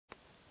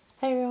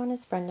Hi everyone,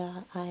 it's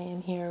Brenda. I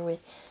am here with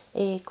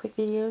a quick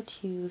video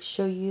to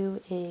show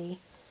you a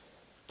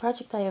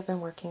project I have been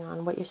working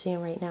on. What you're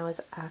seeing right now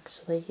is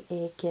actually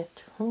a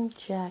gift from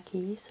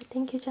Jackie, so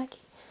thank you,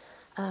 Jackie.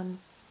 I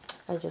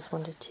just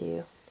wanted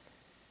to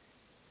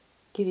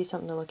give you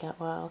something to look at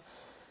while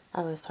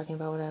I was talking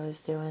about what I was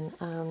doing.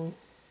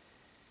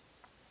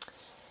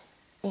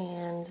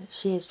 And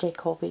she is Jay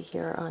Colby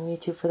here on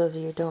YouTube, for those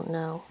of you who don't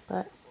know,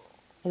 but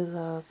I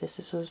love this.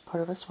 This was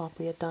part of a swap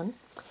we had done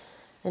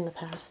in the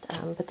past,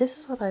 but this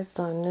is what I've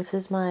done. This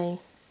is my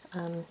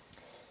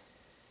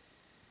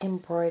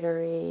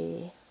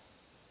embroidery,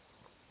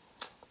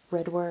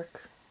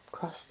 redwork,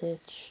 cross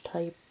stitch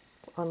type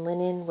on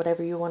linen,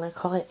 whatever you want to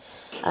call it.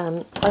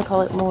 I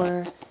call it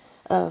more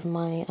of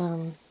my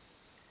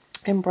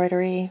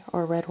embroidery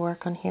or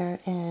redwork on here,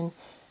 and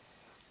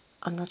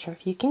I'm not sure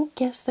if you can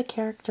guess the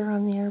character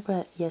on there,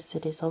 but yes,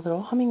 it is a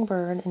little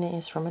hummingbird, and it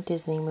is from a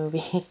Disney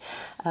movie.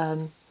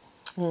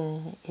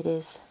 It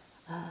is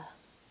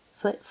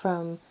Flit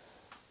from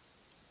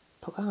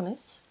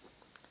Pocahontas,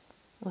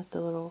 with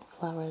the little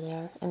flower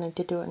there, and I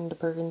did do it in the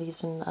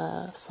burgundies and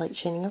a slight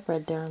shading of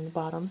red there on the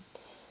bottom.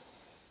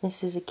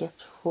 This is a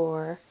gift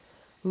for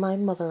my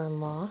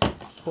mother-in-law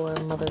for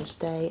Mother's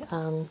Day,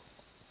 and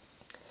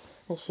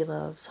she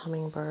loves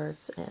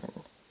hummingbirds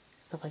and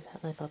stuff like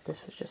that, and I thought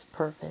this was just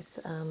perfect.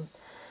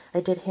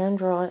 I did hand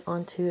draw it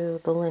onto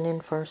the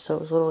linen first, so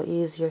it was a little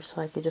easier, so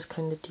I could just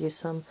kind of do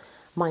some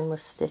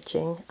mindless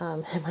stitching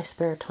in my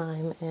spare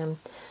time, and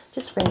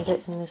just framed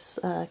it in this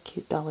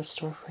cute dollar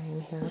store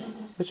frame here,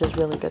 which is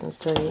really good and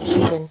sturdy. She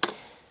can,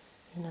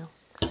 you know,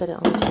 set it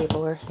on the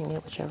table or hang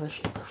it, whichever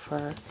she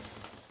prefers.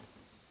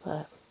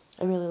 But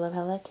I really love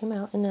how that came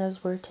out, and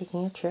as we're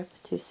taking a trip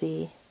to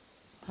see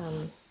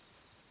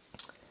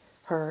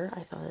her,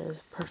 I thought it was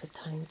a perfect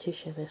time to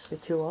share this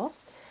with you all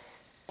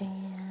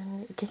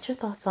and get your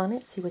thoughts on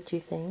it, see what you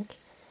think.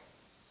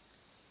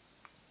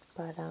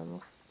 But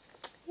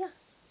yeah,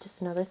 just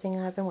another thing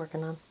I've been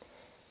working on.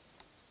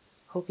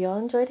 Hope you all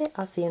enjoyed it.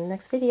 I'll see you in the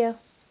next video.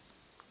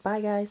 Bye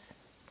guys.